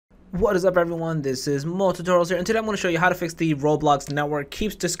What is up, everyone? This is Mo Tutorials here, and today I'm going to show you how to fix the Roblox network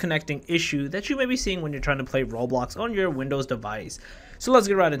keeps disconnecting issue that you may be seeing when you're trying to play Roblox on your Windows device. So let's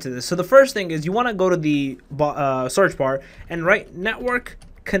get right into this. So the first thing is you want to go to the search bar and write network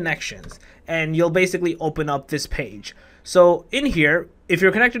connections, and you'll basically open up this page. So in here, if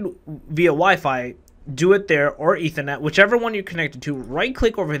you're connected via Wi-Fi, do it there, or Ethernet, whichever one you're connected to. Right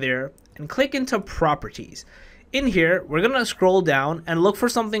click over there and click into properties. In here, we're going to scroll down and look for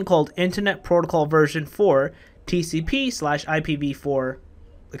something called Internet Protocol version 4, TCP/IPv4,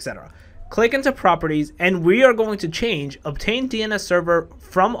 etc. Click into properties, and we are going to change obtain DNS server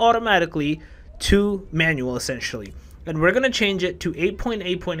from automatically to manual, essentially. And we're going to change it to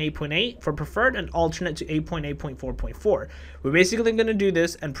 8.8.8.8 for preferred and alternate to 8.8.4.4. We're basically going to do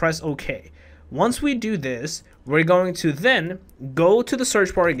this and press OK. Once we do this, we're going to then go to the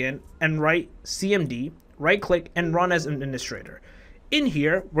search bar again and write CMD. Right click and run as administrator. In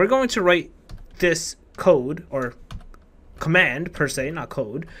here, we're going to write this code or command per se, not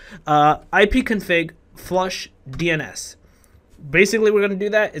code, ipconfig flush DNS. Basically, we're going to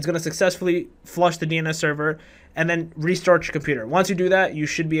do that. It's going to successfully flush the DNS server and then restart your computer. Once you do that, you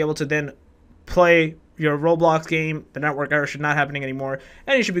should be able to then play your Roblox game. The network error should not happening anymore,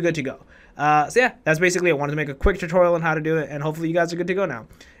 and you should be good to go. So yeah, that's basically it. I wanted to make a quick tutorial on how to do it, and hopefully you guys are good to go now.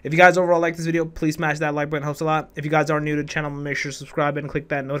 If you guys overall like this video, please smash that like button. It helps a lot. If you guys are new to the channel, make sure to subscribe and click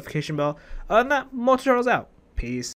that notification bell. Other than that, more tutorials out. Peace.